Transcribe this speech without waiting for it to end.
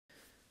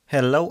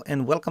Hello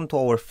and welcome to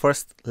our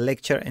first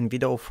lecture and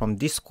video from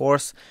this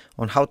course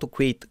on how to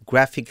create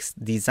graphics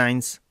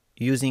designs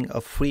using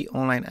a free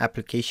online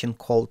application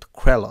called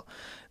Crello.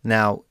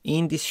 Now,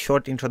 in this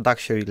short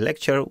introductory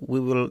lecture, we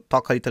will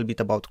talk a little bit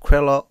about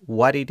Crello,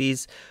 what it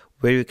is,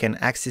 where you can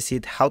access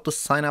it, how to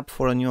sign up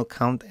for a new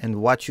account and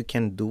what you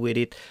can do with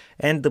it,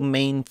 and the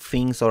main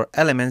things or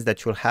elements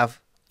that you'll have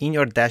in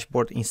your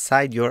dashboard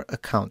inside your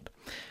account.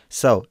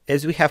 So,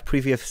 as we have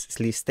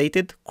previously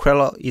stated,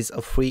 Crello is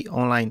a free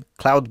online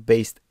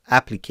cloud-based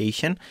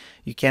application.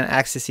 You can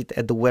access it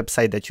at the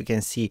website that you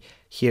can see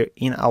here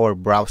in our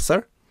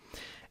browser.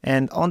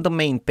 And on the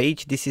main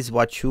page, this is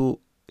what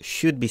you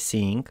should be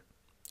seeing.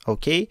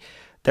 Okay,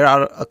 there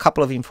are a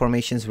couple of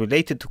informations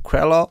related to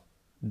Crello.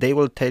 They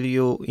will tell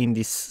you in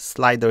this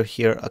slider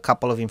here a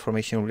couple of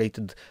information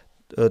related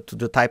to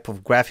the type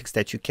of graphics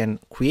that you can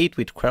create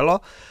with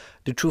Crello.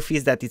 The truth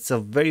is that it's a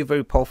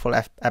very powerful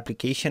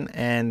application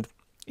and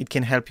it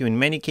can help you in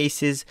many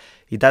cases.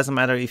 It doesn't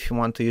matter if you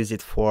want to use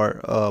it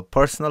for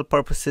personal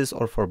purposes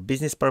or for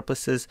business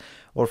purposes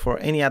or for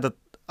any other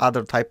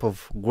type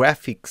of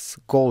graphics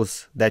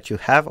goals that you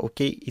have.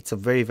 Okay, it's a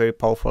very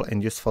powerful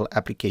and useful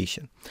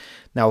application.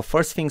 Now,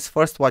 first things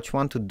first, what you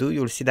want to do,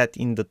 you'll see that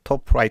in the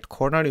top right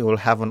corner you will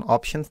have an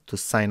option to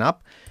sign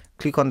up.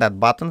 Click on that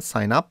button,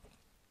 sign up,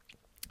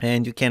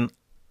 and you can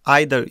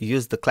either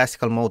use the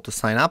classical mode to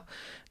sign up.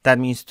 That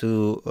means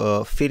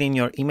to fill in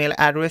your email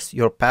address,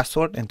 your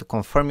password, and to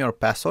confirm your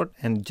password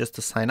and just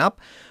to sign up.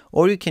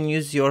 Or you can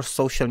use your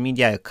social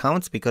media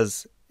accounts,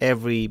 because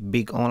every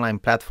big online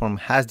platform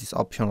has this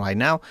option right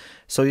now.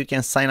 So you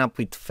can sign up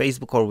with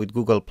Facebook or with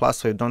Google+,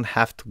 so you don't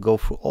have to go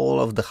through all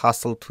of the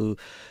hassle to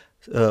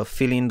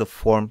fill in the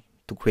form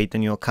to create a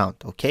new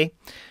account. Okay,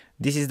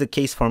 this is the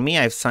case for me.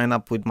 I've signed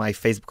up with my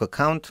Facebook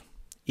account.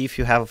 If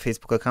you have a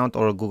Facebook account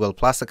or a Google+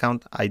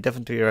 account, I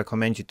definitely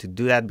recommend you to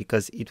do that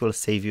because it will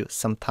save you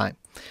some time.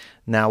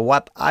 Now,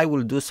 what I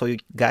will do so you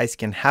guys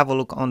can have a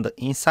look on the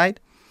inside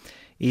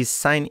is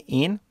sign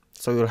in.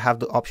 So you'll have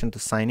the option to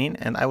sign in,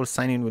 and I will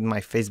sign in with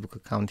my Facebook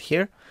account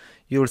here.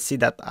 You will see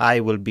that I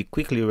will be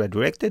quickly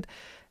redirected,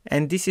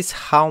 and this is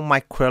how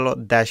my Crello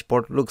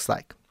dashboard looks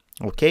like.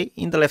 Okay,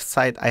 in the left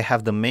side I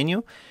have the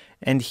menu,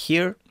 and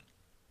here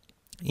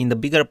in the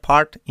bigger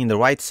part in the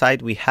right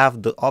side we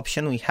have the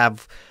option. We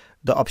have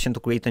the option to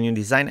create a new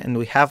design, and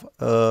we have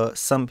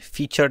some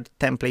featured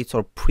templates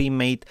or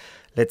pre-made,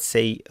 let's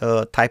say,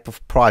 type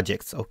of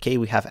projects. Okay,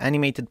 we have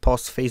animated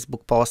posts,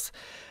 Facebook posts.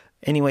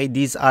 Anyway,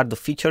 these are the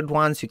featured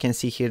ones. You can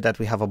see here that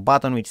we have a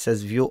button which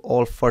says view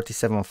all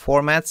 47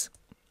 formats.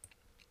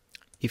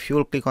 If you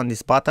will click on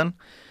this button,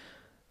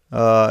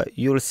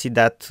 you will see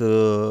that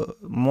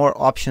more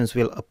options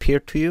will appear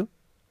to you.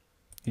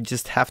 You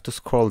just have to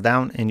scroll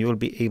down and you will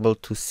be able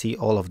to see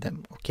all of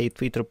them. Okay,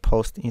 Twitter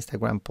post,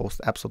 Instagram post,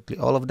 absolutely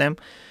all of them.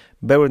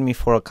 Bear with me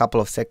for a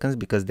couple of seconds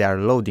because they are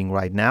loading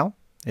right now,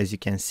 as you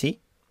can see.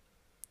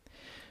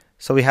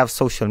 So we have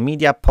social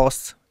media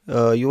posts.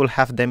 You will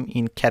have them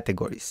in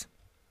categories.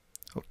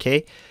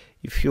 Okay,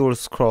 if you will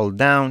scroll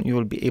down, you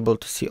will be able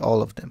to see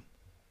all of them.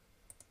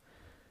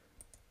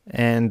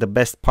 And the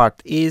best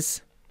part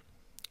is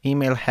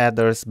email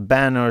headers,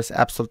 banners,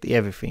 absolutely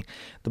everything.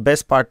 The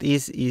best part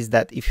is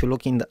that if you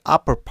look in the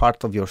upper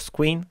part of your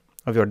screen,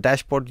 of your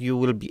dashboard, you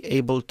will be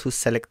able to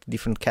select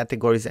different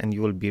categories and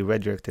you will be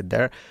redirected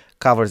there.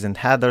 Covers and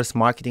headers,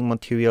 marketing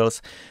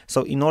materials.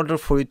 So in order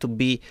for you to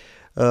be,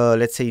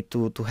 let's say,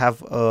 to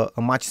have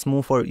a much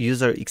smoother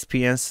user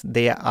experience,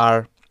 they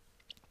are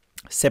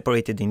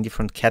separated in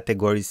different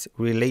categories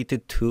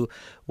related to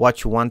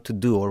what you want to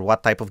do or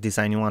what type of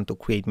design you want to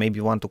create. Maybe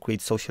you want to create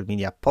social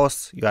media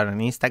posts, you are an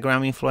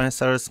Instagram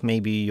influencer,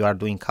 maybe you are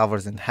doing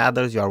covers and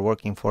headers, you are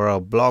working for a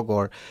blog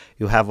or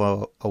you have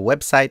a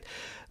website,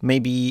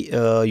 maybe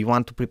you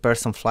want to prepare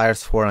some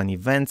flyers for an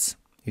event,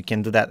 you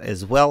can do that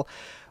as well.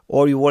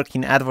 Or you work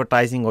in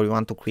advertising or you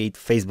want to create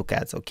Facebook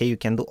ads. Okay, you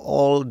can do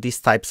all these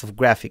types of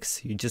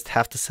graphics. You just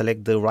have to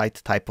select the right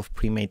type of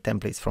pre-made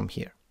templates from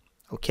here.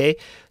 Okay,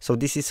 so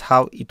this is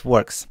how it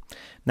works.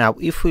 Now,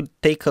 if we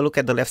take a look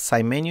at the left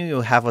side menu, you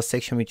have a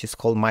section which is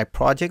called My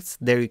Projects.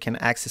 There you can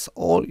access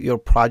all your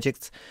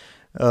projects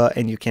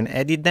and you can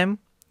edit them.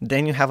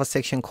 Then you have a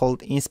section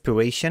called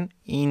Inspiration.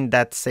 In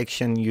that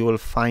section, you will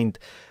find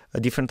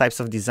different types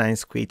of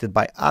designs created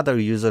by other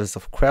users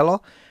of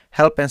Crello.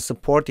 Help and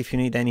support if you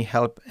need any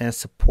help and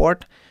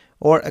support,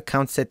 or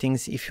account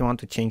settings if you want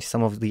to change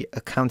some of the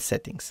account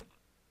settings.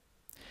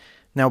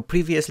 Now,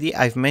 previously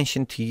I've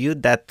mentioned to you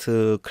that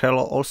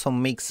Crello also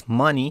makes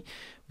money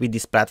with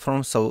this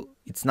platform, so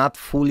it's not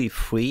fully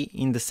free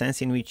in the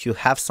sense in which you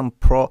have some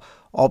pro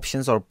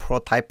options or pro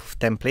type of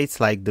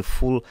templates like the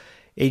full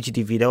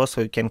HD video,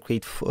 so you can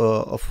create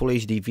a full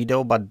HD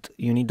video, but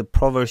you need the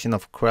pro version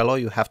of Crello,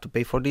 you have to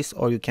pay for this.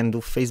 Or you can do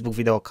Facebook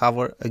video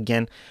cover,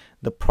 again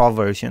the pro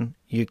version,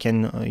 you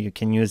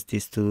can use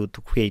this to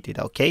create it.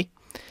 Okay,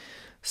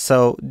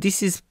 so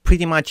this is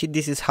pretty much it.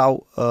 This is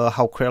how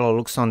Crello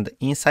looks on the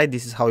inside.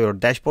 This is how your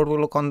dashboard will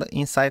look on the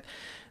inside.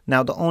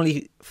 Now the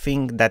only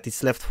thing that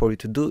is left for you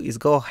to do is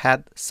go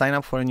ahead, sign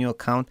up for a new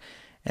account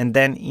and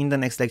then in the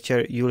next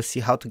lecture you will see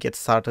how to get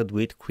started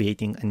with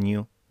creating a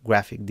new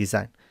graphic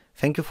design.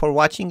 Thank you for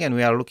watching, and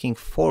we are looking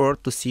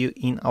forward to see you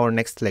in our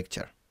next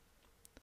lecture.